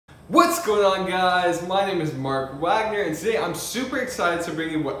What's going on, guys? My name is Mark Wagner, and today I'm super excited to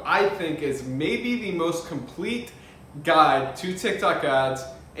bring you what I think is maybe the most complete guide to TikTok ads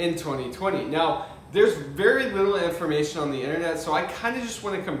in 2020. Now, there's very little information on the internet, so I kind of just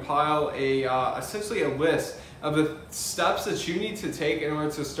want to compile essentially a list of the steps that you need to take in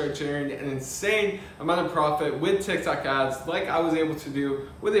order to start generating an insane amount of profit with TikTok ads like I was able to do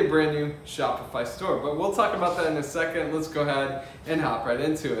with a brand new Shopify store. But we'll talk about that in a second. Let's go ahead and hop right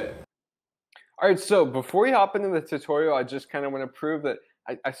into it. All right, so before we hop into the tutorial, I just kind of want to prove that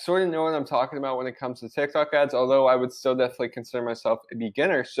I sort of know what I'm talking about when it comes to TikTok ads, although I would still definitely consider myself a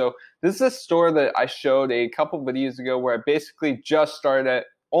beginner. So this is a store that I showed a couple videos ago where I basically just started it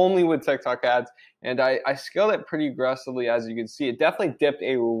only with TikTok ads, and I scaled it pretty aggressively. As you can see, it definitely dipped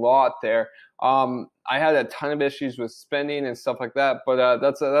a lot there. I had a ton of issues with spending and stuff like that, but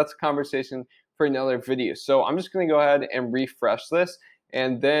that's a conversation for another video. So I'm just going to go ahead and refresh this.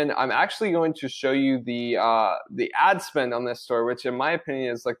 And then I'm actually going to show you the ad spend on this store, which in my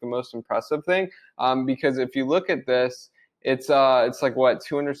opinion is like the most impressive thing. Because if you look at this, it's like what,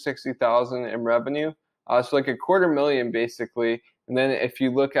 260,000 in revenue, so like $250,000 basically. And then if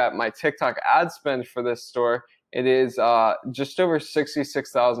you look at my TikTok ad spend for this store, it is just over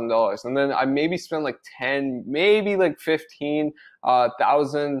 $66,000. And then I maybe spent like 10, maybe like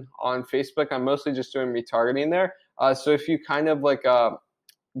 15,000 on Facebook. I'm mostly just doing retargeting there. So if you kind of like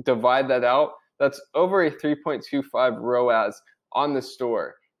divide that out, that's over a 3.25 ROAS on the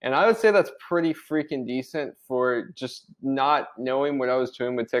store. And I would say that's pretty freaking decent for just not knowing what I was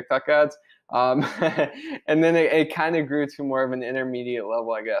doing with TikTok ads. And then it kind of grew to more of an intermediate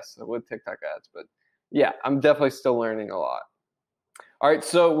level, I guess, with TikTok ads. But yeah, I'm definitely still learning a lot. All right,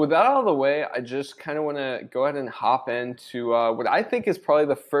 so with that out of the way, I just kind of want to go ahead and hop into what I think is probably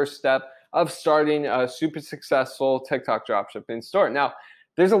the first step of starting a super successful TikTok dropshipping store. Now,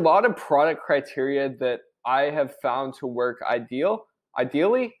 there's a lot of product criteria that I have found to work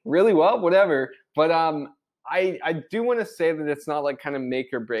ideally, really well, whatever. But I do want to say that it's not like kind of make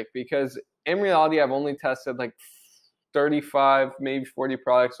or break, because in reality, I've only tested like 35, maybe 40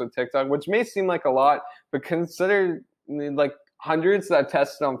 products with TikTok, which may seem like a lot, but consider like hundreds that I've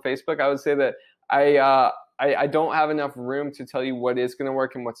tested on Facebook, I would say that I don't have enough room to tell you what is going to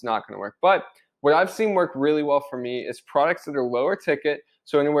work and what's not going to work. But what I've seen work really well for me is products that are lower ticket,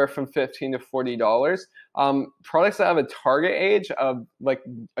 so anywhere from $15 to $40. Products that have a target age of like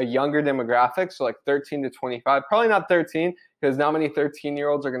a younger demographic, so like 13 to 25. Probably not 13, because not many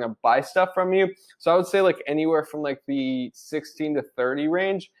 13-year-olds are going to buy stuff from you. So I would say like anywhere from like the 16 to 30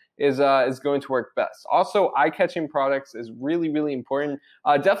 range is going to work best. Also, eye-catching products is really, really important.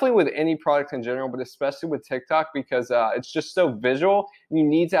 Definitely with any product in general, but especially with TikTok, because it's just so visual. You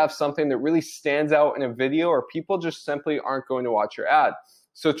need to have something that really stands out in a video, or people just simply aren't going to watch your ad.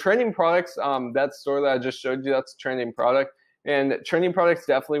 So trending products, that store that I just showed you, that's a trending product. And trending products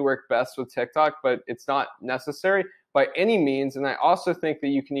definitely work best with TikTok, but it's not necessary by any means. And I also think that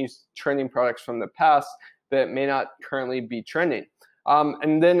you can use trending products from the past that may not currently be trending.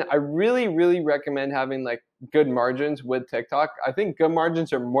 And then I really, really recommend having like good margins with TikTok. I think good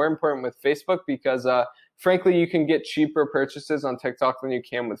margins are more important with Facebook because frankly, you can get cheaper purchases on TikTok than you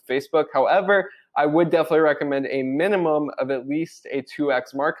can with Facebook. However, I would definitely recommend a minimum of at least a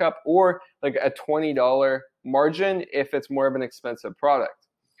 2x markup, or like a $20 margin if it's more of an expensive product.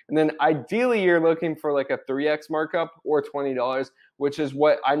 And then ideally, you're looking for like a 3x markup or $20, which is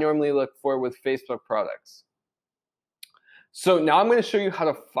what I normally look for with Facebook products. So now I'm going to show you how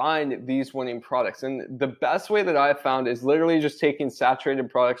to find these winning products. And the best way that I've found is literally just taking saturated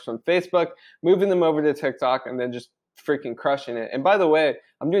products from Facebook, moving them over to TikTok, and then just freaking crushing it. And by the way,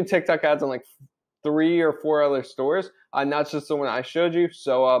 I'm doing TikTok ads on like 3 or 4 other stores, not just the one I showed you.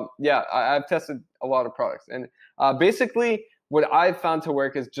 So yeah, I've tested a lot of products. And basically, what I've found to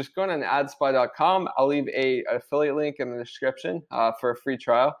work is just going on adspy.com. I'll leave an affiliate link in the description for a free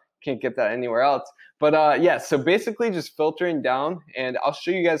trial. Can't get that anywhere else. But yeah, so basically just filtering down, and I'll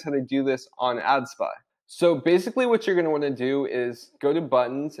show you guys how to do this on AdSpy. So basically what you're going to want to do is go to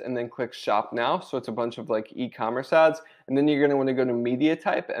buttons and then click shop now. So it's a bunch of like e-commerce ads. And then you're going to want to go to media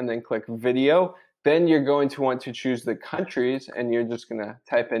type and then click video. Then you're going to want to choose the countries, and you're just going to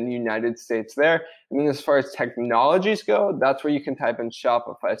type in United States there. And then as far as technologies go, that's where you can type in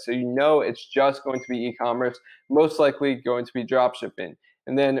Shopify. So you know it's just going to be e-commerce, most likely going to be dropshipping.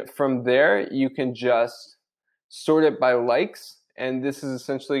 And then from there, you can just sort it by likes. And this is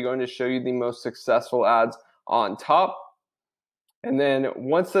essentially going to show you the most successful ads on top. And then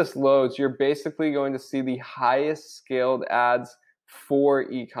once this loads, you're basically going to see the highest scaled ads for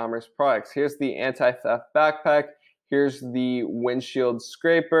e-commerce products. Here's the anti-theft backpack. here's the windshield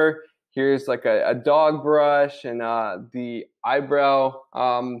scraper, here's like a dog brush, and the eyebrow,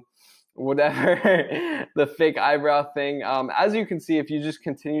 whatever, the fake eyebrow thing. As you can see, if you just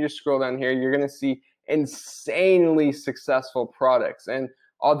continue to scroll down here, you're gonna see insanely successful products. And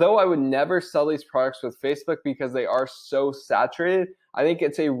although I would never sell these products with Facebook because they are so saturated, I think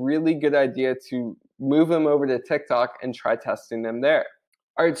it's a really good idea to move them over to TikTok and try testing them there.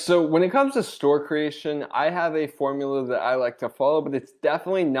 All right, so when it comes to store creation, I have a formula that I like to follow, but it's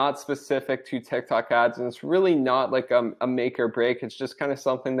definitely not specific to TikTok ads, and it's really not like a make or break. It's just kind of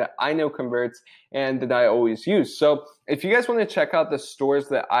something that I know converts and that I always use. So if you guys want to check out the stores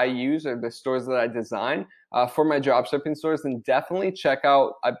that I use or the stores that I design for my dropshipping stores, then definitely check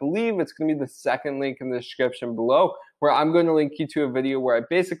out, I believe it's going to be the second link in the description below, where I'm going to link you to a video where I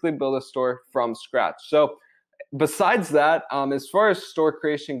basically build a store from scratch. So besides that, as far as store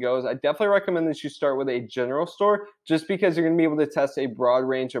creation goes, I definitely recommend that you start with a general store, just because you're going to be able to test a broad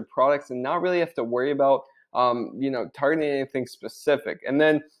range of products and not really have to worry about, targeting anything specific. And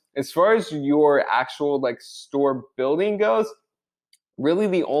then as far as your actual like store building goes, really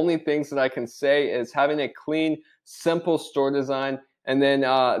the only things that I can say is having a clean, simple store design. And then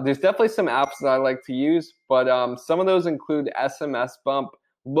there's definitely some apps that I like to use, but some of those include SMS Bump,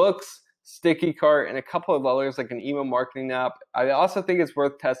 Looks, Sticky Cart, and a couple of others like an email marketing app. I also think it's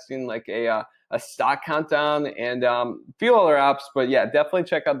worth testing like a stock countdown and a few other apps. But yeah, definitely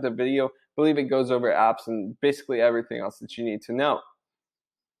check out the video. I believe it goes over apps and basically everything else that you need to know.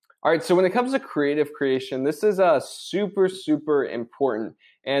 All right, so when it comes to creative creation, this is super, super important.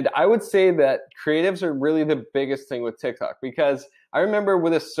 And I would say that creatives are really the biggest thing with TikTok, because I remember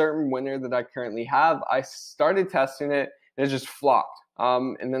with a certain winner that I currently have, I started testing it and it just flopped.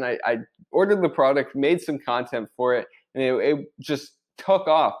 And then I ordered the product, made some content for it, and it just took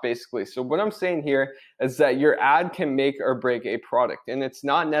off basically. So what I'm saying here is that your ad can make or break a product, and it's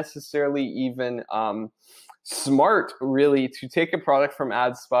not necessarily even smart really to take a product from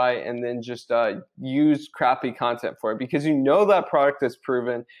AdSpy and then just use crappy content for it, because you know that product is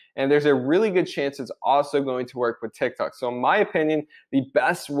proven and there's a really good chance it's also going to work with TikTok. So in my opinion, the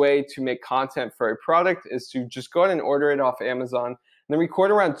best way to make content for a product is to just go ahead and order it off Amazon and then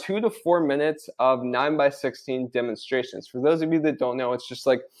record around 2 to 4 minutes of 9x16 demonstrations. For those of you that don't know, it's just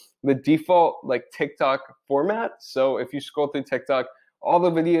like the default like TikTok format. So if you scroll through TikTok, all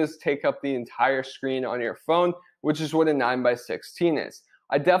the videos take up the entire screen on your phone, which is what a 9x16 is.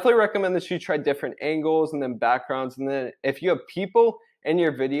 I definitely recommend that you try different angles and then backgrounds. And then if you have people in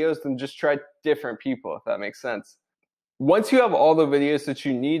your videos, then just try different people, if that makes sense. Once you have all the videos that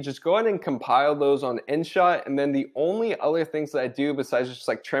you need, just go ahead and compile those on InShot. And then the only other things that I do besides just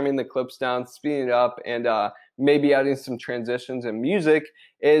like trimming the clips down, speeding it up, and maybe adding some transitions and music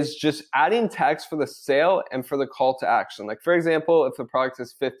is just adding text for the sale and for the call to action. Like for example, if the product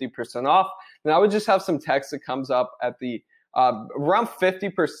is 50% off, then I would just have some text that comes up at the around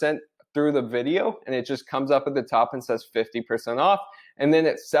 50% through the video, and it just comes up at the top and says 50% off. And then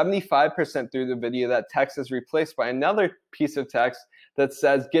at 75% through the video, that text is replaced by another piece of text that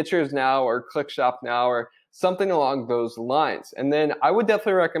says get yours now or click shop now or something along those lines. And then I would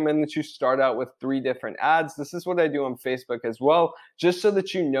definitely recommend that you start out with 3 different ads. This is what I do on Facebook as well, just so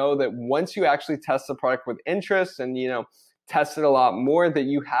that you know that once you actually test the product with interest and test it a lot more, that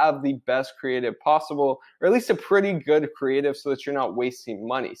you have the best creative possible, or at least a pretty good creative, so that you're not wasting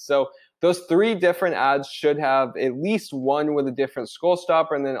money. So those 3 different ads should have at least one with a different scroll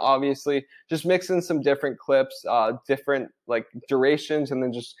stopper, and then obviously just mix in some different clips, different like durations, and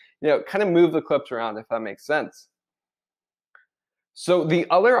then just kind of move the clips around, if that makes sense. So the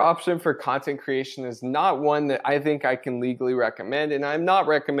other option for content creation is not one that I think I can legally recommend, and I'm not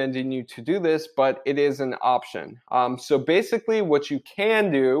recommending you to do this, but it is an option. So basically what you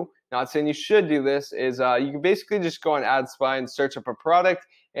can do, not saying you should do this, is you can basically just go on AdSpy and search up a product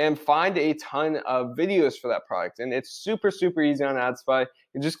and find a ton of videos for that product. And it's super, super easy on AdSpy.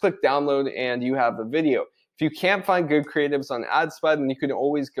 You just click download and you have the video. If you can't find good creatives on AdSpy, then you can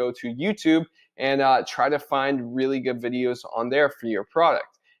always go to YouTube and try to find really good videos on there for your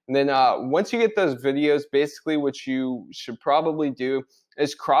product. And then once you get those videos, basically what you should probably do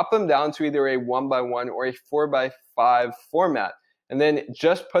is crop them down to either a 1x1 or a 4x5 format. And then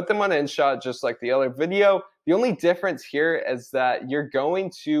just put them on InShot just like the other video. The only difference here is that you're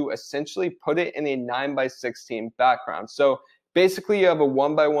going to essentially put it in a 9x16 background. So basically you have a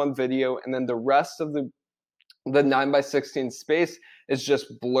 1x1 video, and then the rest of the 9x16 space is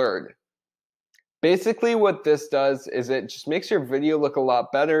just blurred. Basically what this does is it just makes your video look a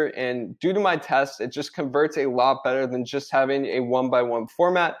lot better, and due to my test, it just converts a lot better than just having a 1:1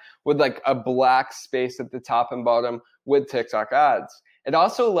 format with like a black space at the top and bottom with TikTok ads. It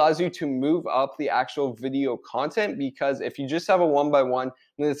also allows you to move up the actual video content, because if you just have a 1:1,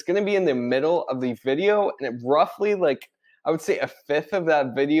 then it's going to be in the middle of the video, and it roughly, like, I would say a fifth of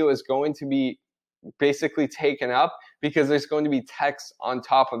that video is going to be basically taken up because there's going to be text on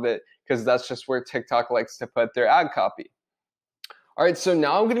top of it, because that's just where TikTok likes to put their ad copy. All right, so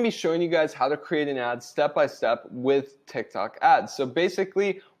now I'm going to be showing you guys how to create an ad step by step with TikTok ads. So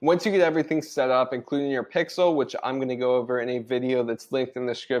basically, once you get everything set up, including your pixel, which I'm going to go over in a video that's linked in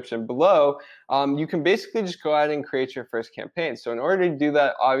the description below, you can basically just go ahead and create your first campaign. So in order to do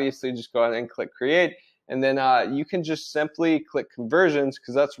that, obviously just go ahead and click create. And then you can just simply click conversions,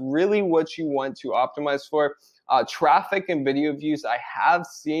 because that's really what you want to optimize for. Traffic and video views, I have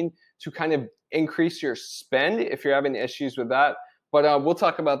seen to kind of increase your spend if you're having issues with that. But we'll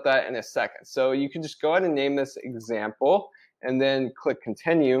talk about that in a second. So you can just go ahead and name this example and then click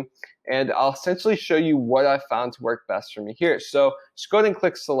continue. And I'll essentially show you what I found to work best for me here. So just go ahead and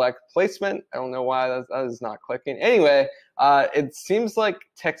click select placement. I don't know why that is not clicking. Anyway, it seems like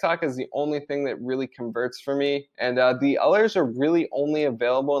TikTok is the only thing that really converts for me. And the others are really only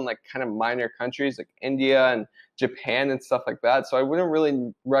available in like kind of minor countries like India and Japan and stuff like that. So I wouldn't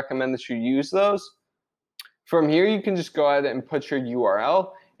really recommend that you use those. From here, you can just go ahead and put your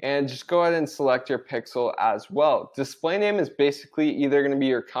URL and just go ahead and select your pixel as well. Display name is basically either going to be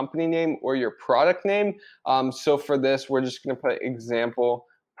your company name or your product name. So for this, we're just going to put example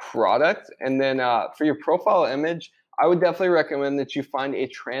product. And then for your profile image, I would definitely recommend that you find a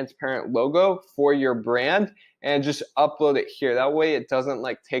transparent logo for your brand and just upload it here. That way it doesn't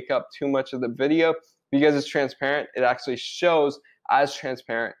like take up too much of the video. Because it's transparent, it actually shows as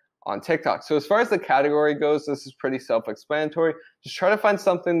transparent on TikTok. So as far as the category goes, this is pretty self-explanatory. Just try to find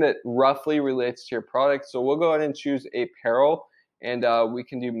something that roughly relates to your product. So we'll go ahead and choose apparel, and we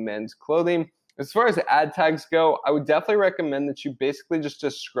can do men's clothing. As far as ad tags go, I would definitely recommend that you basically just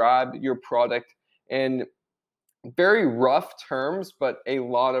describe your product in very rough terms, but a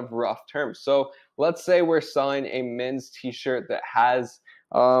lot of rough terms. So let's say we're selling a men's t-shirt that has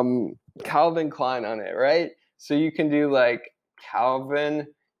Calvin Klein on it, right? So you can do like Calvin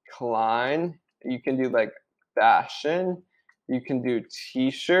Klein, you can do like fashion, you can do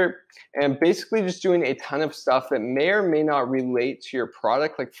t-shirt, and basically just doing a ton of stuff that may or may not relate to your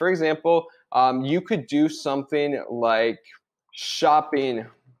product. Like for example, you could do something like shopping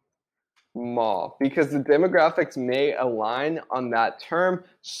mall, because the demographics may align on that term.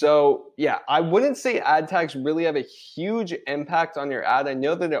 So yeah, I wouldn't say ad tags really have a huge impact on your ad. I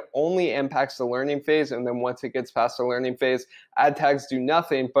know that it only impacts the learning phase, and then once it gets past the learning phase, ad tags do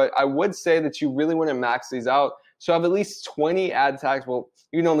nothing. But I would say that you really want to max these out. So have at least 20 ad tags. Well,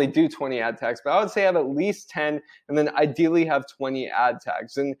 you can only do 20 ad tags, but I would say have at least 10, and then ideally have 20 ad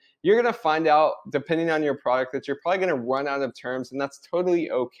tags. And you're going to find out, depending on your product, that you're probably going to run out of terms, and that's totally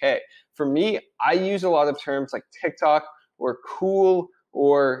okay. For me, I use a lot of terms like TikTok or cool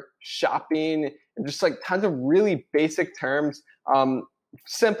or shopping, and just like tons of really basic terms,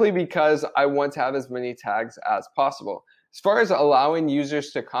 simply because I want to have as many tags as possible. As far as allowing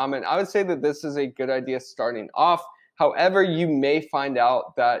users to comment, I would say that this is a good idea starting off. However, you may find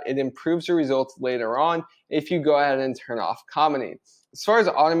out that it improves your results later on if you go ahead and turn off commenting. As far as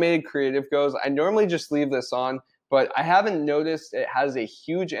automated creative goes, I normally just leave this on, but I haven't noticed it has a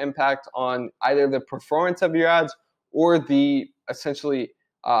huge impact on either the performance of your ads or the essentially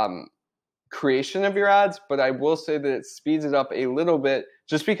creation of your ads. But I will say that it speeds it up a little bit,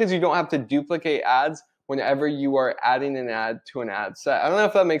 just because you don't have to duplicate ads whenever you are adding an ad to an ad set. I don't know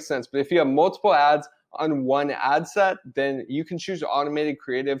if that makes sense, but if you have multiple ads on one ad set, then you can choose automated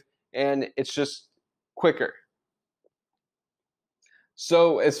creative, and it's just quicker.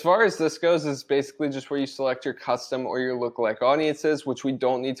 So as far as this goes, it's basically just where you select your custom or your lookalike audiences, which we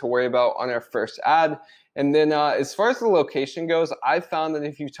don't need to worry about on our first ad. And then as far as the location goes, I found that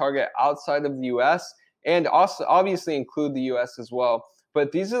if you target outside of the US, and also obviously include the US as well,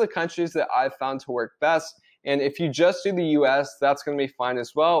 but these are the countries that I've found to work best. And if you just do the US, that's going to be fine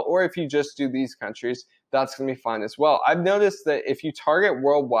as well. Or if you just do these countries, that's going to be fine as well. I've noticed that if you target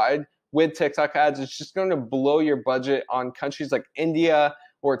worldwide with TikTok ads, it's just going to blow your budget on countries like India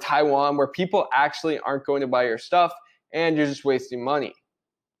or Taiwan, where people actually aren't going to buy your stuff and you're just wasting money.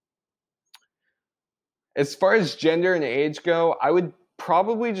 As far as gender and age go, I would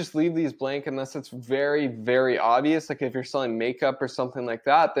probably just leave these blank unless it's very, very obvious. Like if you're selling makeup or something like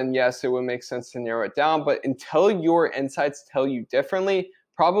that, then yes, it would make sense to narrow it down. But until your insights tell you differently,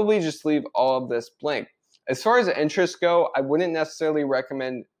 probably just leave all of this blank. As far as interests go, I wouldn't necessarily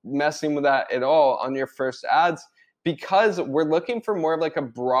recommend messing with that at all on your first ads, because we're looking for more of like a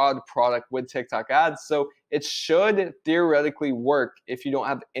broad product with TikTok ads. So it should theoretically work if you don't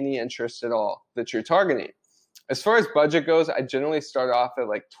have any interest at all that you're targeting. As far as budget goes, I generally start off at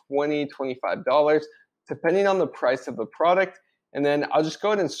like $20, $25, depending on the price of the product. And then I'll just go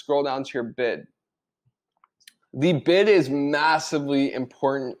ahead and scroll down to your bid. The bid is massively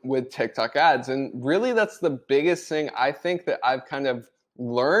important with TikTok ads. And really that's the biggest thing I think that I've kind of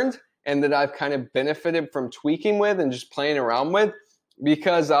learned and that I've kind of benefited from tweaking with and just playing around with,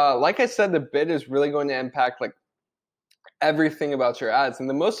 because like I said, the bid is really going to impact like everything about your ads. And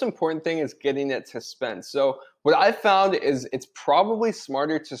the most important thing is getting it to spend. So what I found is it's probably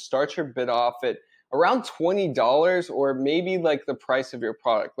smarter to start your bid off at around $20 or maybe like the price of your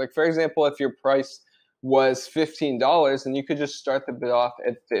product. Like for example, if your price was $15, then you could just start the bid off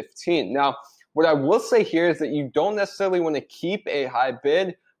at $15. Now, what I will say here is that you don't necessarily want to keep a high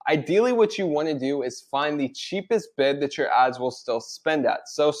bid. Ideally, what you want to do is find the cheapest bid that your ads will still spend at.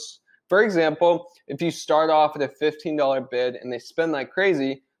 So for example, if you start off at a $15 bid and they spend like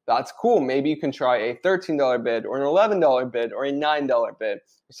crazy, that's cool. Maybe you can try a $13 bid or an $11 bid or a $9 bid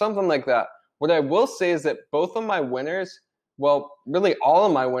or something like that. What I will say is that both of my winners, well, really all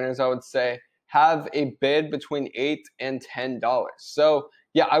of my winners, I would say, have a bid between $8 and $10. So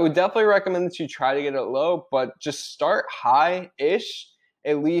yeah, I would definitely recommend that you try to get it low, but just start high-ish,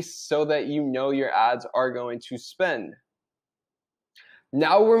 at least so that you know your ads are going to spend.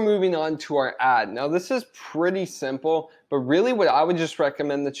 Now we're moving on to our ad. Now this is pretty simple, but really what I would just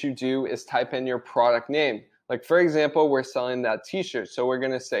recommend that you do is type in your product name. Like for example, we're selling that t-shirt. So we're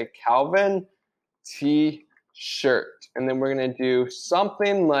gonna say Calvin t-shirt. And then we're gonna do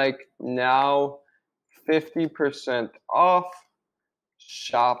something like now 50% off,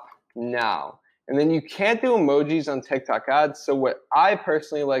 shop now. And then you can't do emojis on TikTok ads. So what I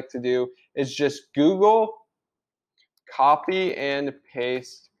personally like to do is just Google copy and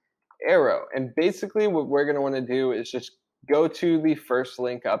paste arrow. And basically what we're going to want to do is just go to the first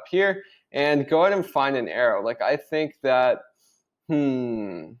link up here and go ahead and find an arrow. Like I think that,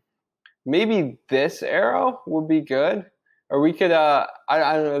 maybe this arrow would be good. Or we could, I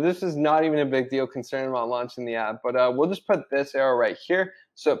don't know, this is not even a big deal concerning about launching the ad, but we'll just put this arrow right here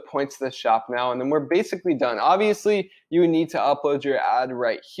so it points to the shop now, and then we're basically done. Obviously, you would need to upload your ad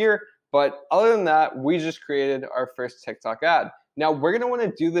right here, but other than that, we just created our first TikTok ad. Now, we're gonna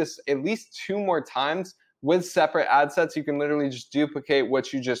wanna do this at least 2 more times with separate ad sets. You can literally just duplicate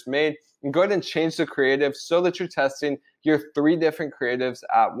what you just made and go ahead and change the creative so that you're testing your 3 different creatives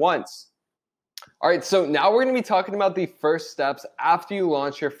at once. All right, so now we're gonna be talking about the first steps after you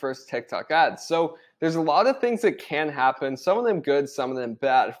launch your first TikTok ad. So there's a lot of things that can happen, some of them good, some of them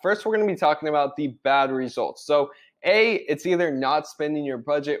bad. First, we're gonna be talking about the bad results. So A, it's either not spending your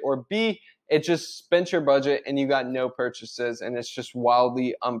budget, or B, it just spent your budget and you got no purchases and it's just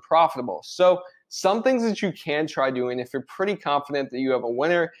wildly unprofitable. So some things that you can try doing if you're pretty confident that you have a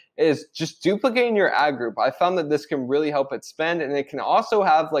winner is just duplicating your ad group. I found that this can really help it spend, and it can also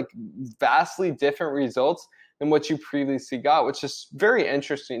have like vastly different results than what you previously got, which is very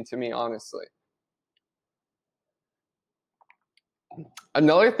interesting to me, honestly.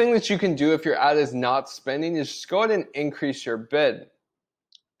 Another thing that you can do if your ad is not spending is just go ahead and increase your bid.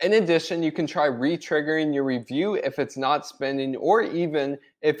 In addition, you can try re-triggering your review if it's not spending, or even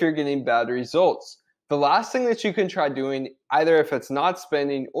if you're getting bad results. The last thing that you can try doing, either if it's not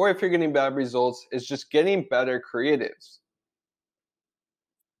spending or if you're getting bad results, is just getting better creatives.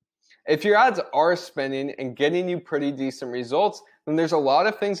 If your ads are spending and getting you pretty decent results, then there's a lot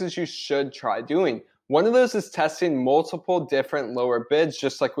of things that you should try doing. One of those is testing multiple different lower bids,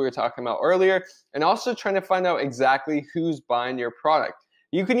 just like we were talking about earlier, and also trying to find out exactly who's buying your product.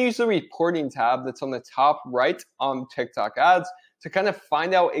 You can use the reporting tab that's on the top right on TikTok ads to kind of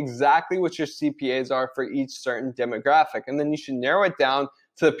find out exactly what your CPAs are for each certain demographic. And then you should narrow it down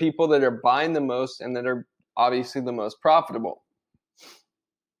to the people that are buying the most and that are obviously the most profitable.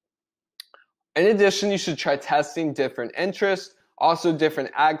 In addition, you should try testing different interests, also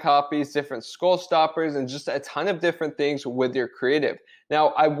different ad copies, different scroll stoppers, and just a ton of different things with your creative.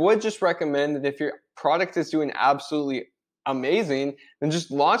 Now, I would just recommend that if your product is doing absolutely amazing, then just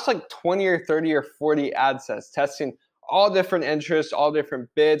launch like 20 or 30 or 40 ad sets, testing all different interests, all different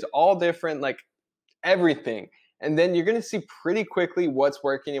bids, all different like everything. And then you're going to see pretty quickly what's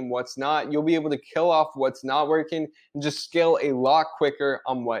working and what's not. You'll be able to kill off what's not working and just scale a lot quicker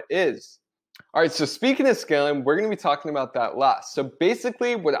on what is. All right, so speaking of scaling, we're going to be talking about that last. So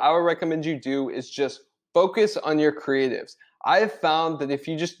basically what I would recommend you do is just focus on your creatives. I've found that if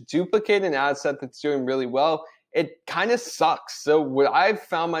you just duplicate an ad set that's doing really well, it kind of sucks. So what I've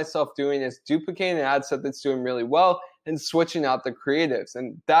found myself doing is duplicating an ad set that's doing really well and switching out the creatives.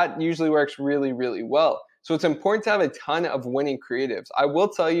 And that usually works really, really well. So it's important to have a ton of winning creatives. I will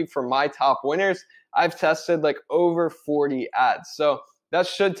tell you, for my top winners, I've tested like over 40 ads. So that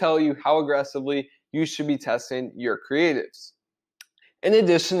should tell you how aggressively you should be testing your creatives. In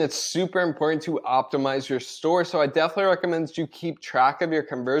addition, it's super important to optimize your store. So I definitely recommend that you keep track of your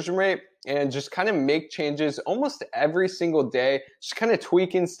conversion rate and just kind of make changes almost every single day, just kind of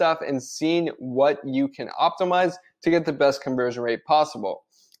tweaking stuff and seeing what you can optimize to get the best conversion rate possible.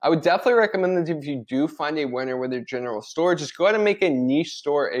 I would definitely recommend that if you do find a winner with your general store, just go ahead and make a niche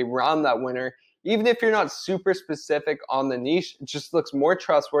store around that winner. Even if you're not super specific on the niche, it just looks more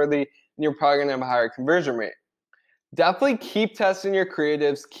trustworthy and you're probably gonna have a higher conversion rate. Definitely keep testing your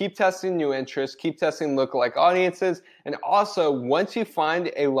creatives, keep testing new interests, keep testing lookalike audiences, and also once you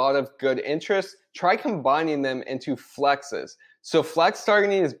find a lot of good interests, try combining them into flexes. So flex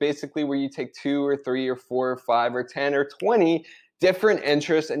targeting is basically where you take 2 or 3 or 4 or 5 or 10 or 20 different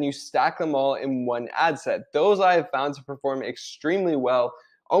interests and you stack them all in one ad set. Those I have found to perform extremely well,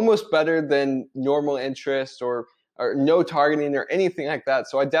 almost better than normal interest or no targeting or anything like that.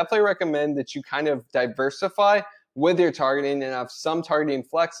 So I definitely recommend that you kind of diversify with your targeting and have some targeting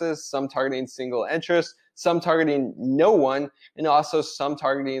flexes, some targeting single interest, some targeting no one, and also some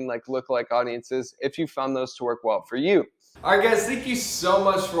targeting like lookalike audiences if you found those to work well for you. Alright guys, thank you so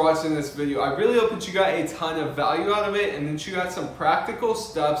much for watching this video. I really hope that you got a ton of value out of it and that you got some practical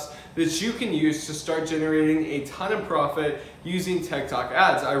steps that you can use to start generating a ton of profit using TikTok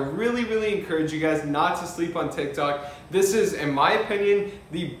ads. I really encourage you guys not to sleep on TikTok. This is, in my opinion,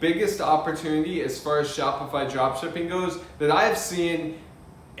 the biggest opportunity as far as Shopify dropshipping goes that I have seen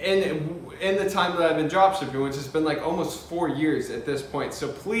in the time that I've been dropshipping, which has been like almost 4 years at this point.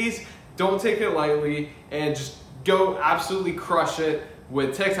 So please don't take it lightly and just go absolutely crush it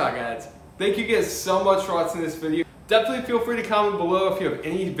with TikTok ads. Thank you guys so much for watching this video. Definitely feel free to comment below if you have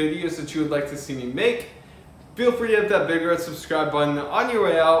any videos that you would like to see me make. Feel free to hit that big red subscribe button on your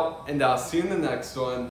way out, and I'll see you in the next one.